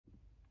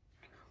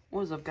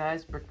What's up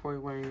guys,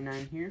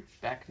 Brickboy189 here,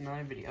 back in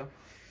another video.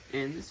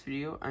 In this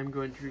video, I'm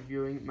going to be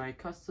reviewing my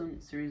custom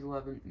Series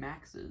 11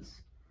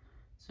 Maxes.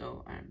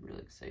 So I'm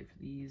really excited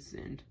for these,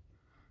 and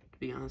to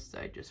be honest,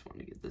 I just want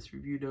to get this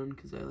review done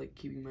because I like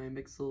keeping my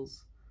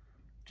mixels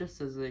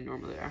just as they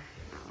normally are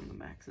on the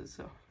Maxes.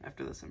 So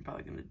after this, I'm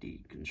probably going to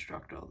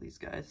deconstruct all these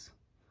guys.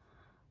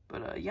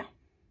 But yeah,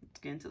 let's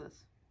get into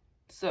this.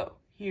 So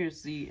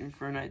here's the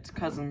Infernite's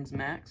Cousins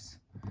Max.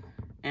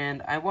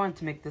 And I wanted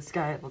to make this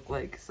guy look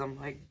like some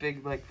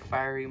big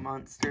fiery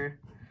monster,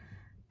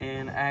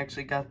 and I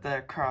actually got that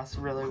across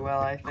really well,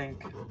 I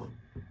think.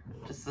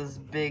 Just this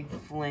big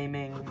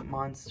flaming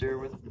monster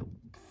with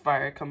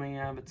fire coming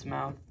out of its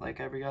mouth like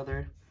every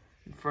other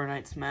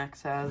Infernite's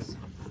Max has.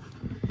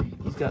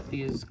 He's got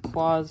these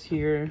claws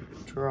here,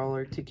 which are all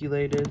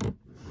articulated,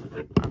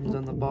 arms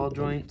on the ball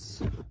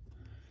joints.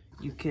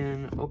 You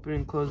can open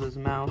and close his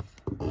mouth,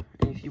 and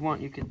if you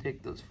want, you can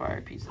take those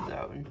fire pieces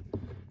out and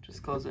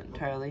just close it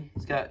entirely.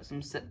 He's got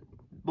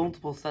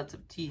multiple sets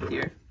of teeth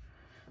here.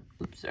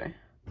 Oops, sorry.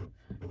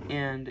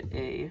 And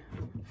a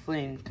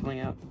flame coming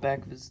out the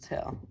back of his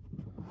tail.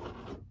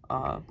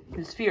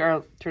 His feet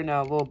turned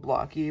out a little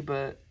blocky,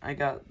 but I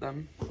got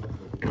them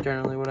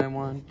generally what I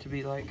wanted to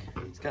be like.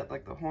 He's got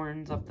the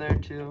horns up there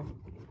too.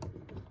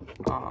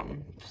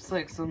 Just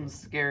like some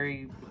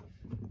scary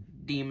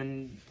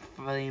demon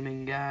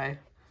flaming guy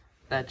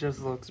that just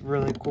looks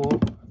really cool.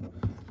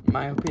 In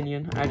my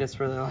opinion, I just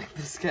really like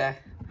this guy.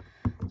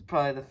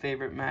 Probably the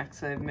favorite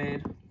Max I've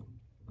made.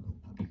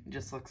 It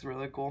just looks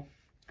really cool.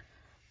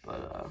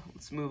 But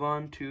let's move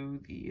on to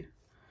the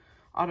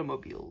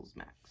Automobiles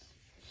Max.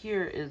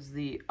 Here is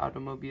the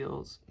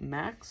Automobiles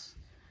Max,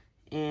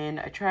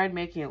 and I tried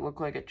making it look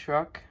like a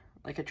truck,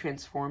 like a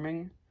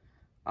transforming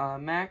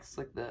Max,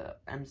 like the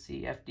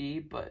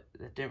MCFD, but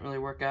that didn't really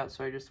work out,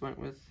 so I just went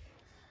with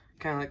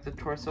kind of like the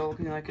torso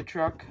looking like a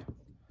truck.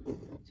 So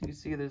you can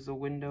see there's a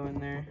window in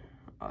there,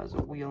 there's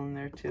a wheel in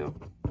there too.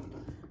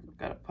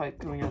 Got a pipe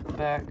coming out the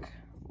back,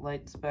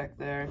 lights back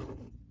there,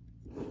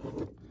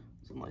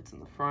 some lights in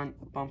the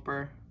front,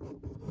 bumper.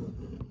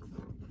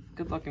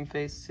 Good looking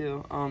face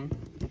too.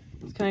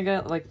 He's kind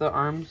of got the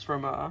arms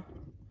from one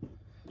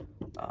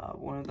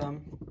of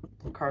them,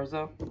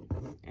 Carzo,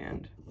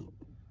 and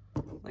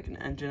an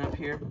engine up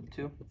here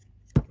too.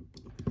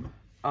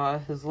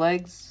 His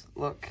legs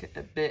look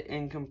a bit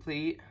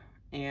incomplete,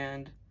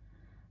 and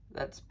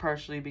that's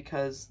partially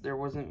because there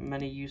wasn't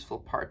many useful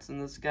parts in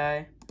this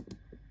guy.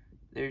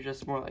 They're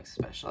just more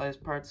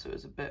specialized parts, so it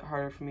was a bit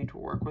harder for me to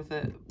work with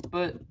it,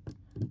 but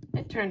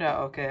it turned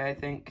out okay, I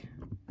think.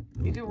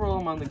 You can roll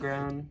him on the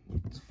ground,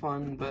 it's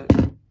fun, but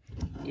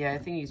yeah, I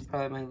think he's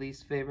probably my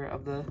least favorite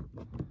of the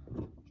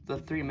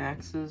three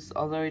Maxes,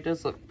 although he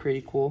does look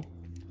pretty cool.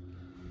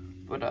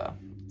 But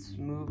let's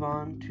move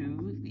on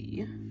to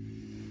the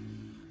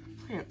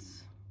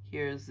plants.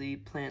 Here's the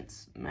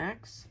Plants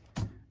Max,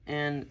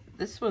 and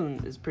this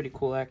one is pretty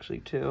cool actually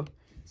too.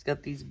 It's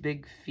got these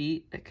big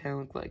feet that kind of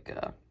look like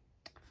a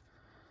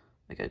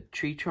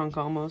tree trunk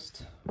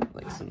almost,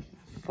 like some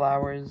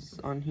flowers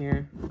on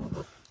here.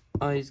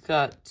 He's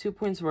got 2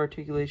 points of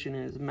articulation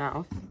in his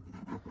mouth.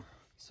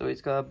 So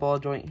he's got a ball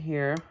joint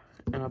here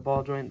and a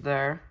ball joint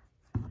there.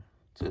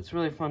 So it's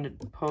really fun to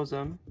pose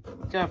him.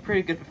 He's got a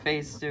pretty good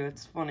face too,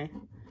 it's funny.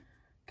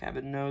 Kind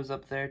of a nose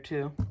up there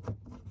too.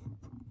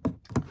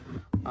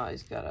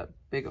 He's got a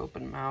big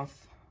open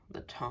mouth, the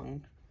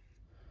tongue.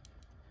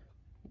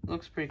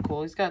 Looks pretty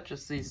cool. He's got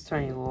just these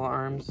tiny little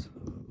arms,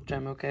 which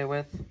I'm okay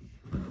with.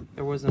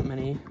 There wasn't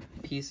many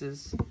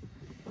pieces.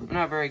 I'm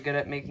not very good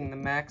at making the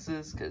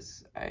Maxes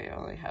because I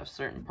only have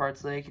certain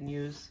parts that I can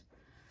use.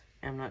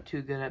 I'm not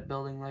too good at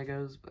building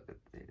Legos, but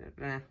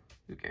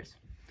who cares?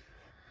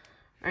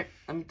 Alright,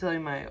 let me tell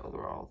you my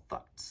overall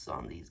thoughts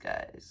on these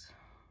guys.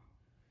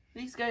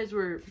 These guys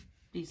were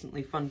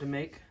decently fun to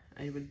make,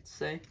 I would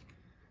say.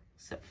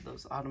 Except for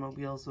those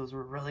automobiles, those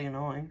were really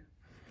annoying.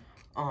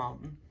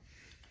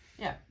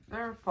 Yeah, they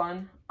were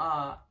fun.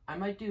 I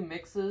might do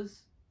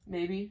mixes.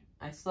 Maybe.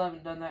 I still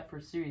haven't done that for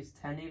Series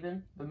 10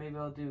 even, but maybe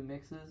I'll do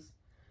mixes.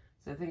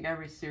 So I think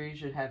every series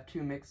should have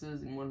 2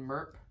 mixes and 1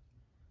 merp.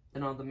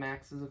 Then all the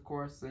Maxes, of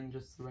course, and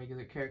just the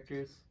regular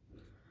characters.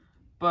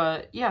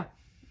 But yeah,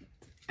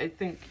 I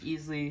think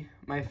easily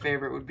my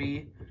favorite would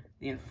be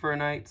the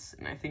Infernites,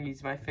 and I think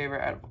he's my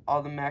favorite out of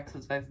all the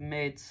Maxes I've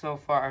made so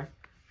far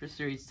for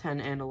Series 10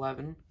 and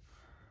 11.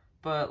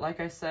 But like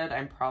I said,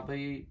 I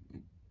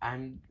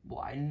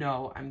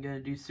know I'm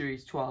gonna do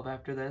Series 12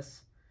 after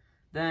this.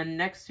 Then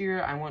next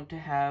year, I want to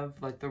have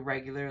the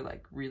regular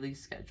release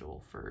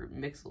schedule for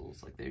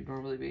mixels like they'd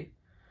normally be.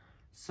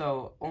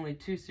 So only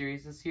 2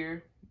 series this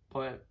year,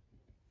 but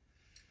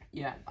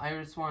yeah, I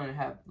just want to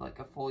have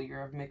a full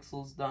year of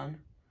mixels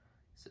done.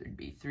 So it'd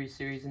be 3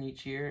 series in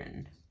each year,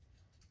 and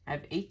I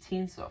have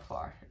 18 so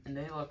far, and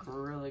they look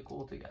really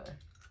cool together.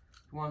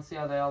 If you want to see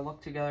how they all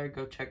look together,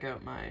 go check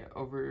out my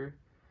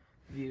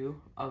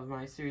overview of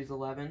my Series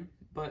 11.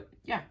 But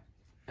yeah,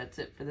 that's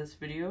it for this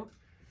video.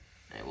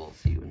 I will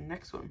see you in the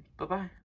next one. Bye-bye.